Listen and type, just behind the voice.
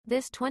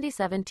This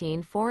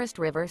 2017 Forest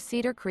River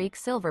Cedar Creek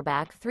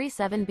Silverback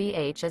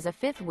 37BH is a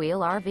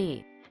fifth-wheel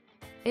RV.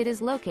 It is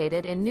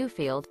located in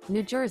Newfield,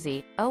 New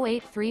Jersey,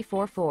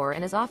 08344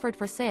 and is offered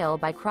for sale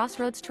by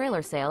Crossroads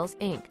Trailer Sales,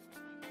 Inc.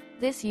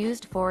 This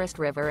used Forest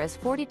River is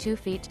 42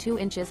 feet 2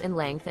 inches in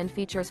length and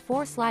features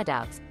 4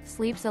 slideouts,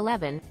 sleeps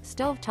 11,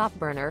 stove-top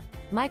burner,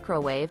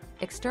 microwave,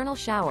 external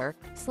shower,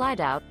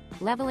 slide-out,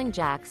 leveling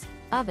jacks,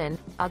 oven,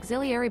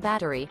 auxiliary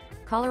battery,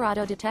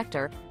 Colorado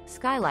Detector,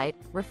 skylight,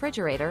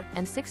 refrigerator,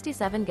 and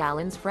 67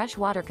 gallons fresh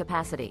water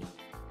capacity.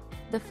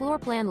 The floor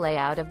plan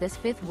layout of this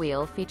fifth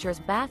wheel features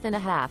bath and a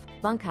half,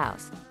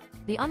 bunkhouse.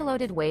 The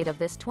unloaded weight of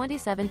this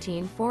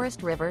 2017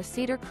 Forest River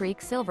Cedar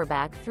Creek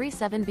Silverback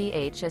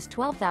 37BH is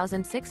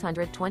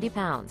 12,620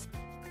 pounds.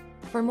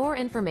 For more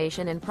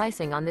information and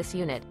pricing on this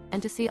unit,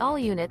 and to see all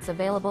units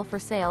available for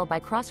sale by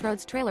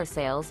Crossroads Trailer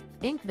Sales,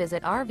 Inc.,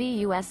 visit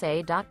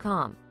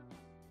RVUSA.com.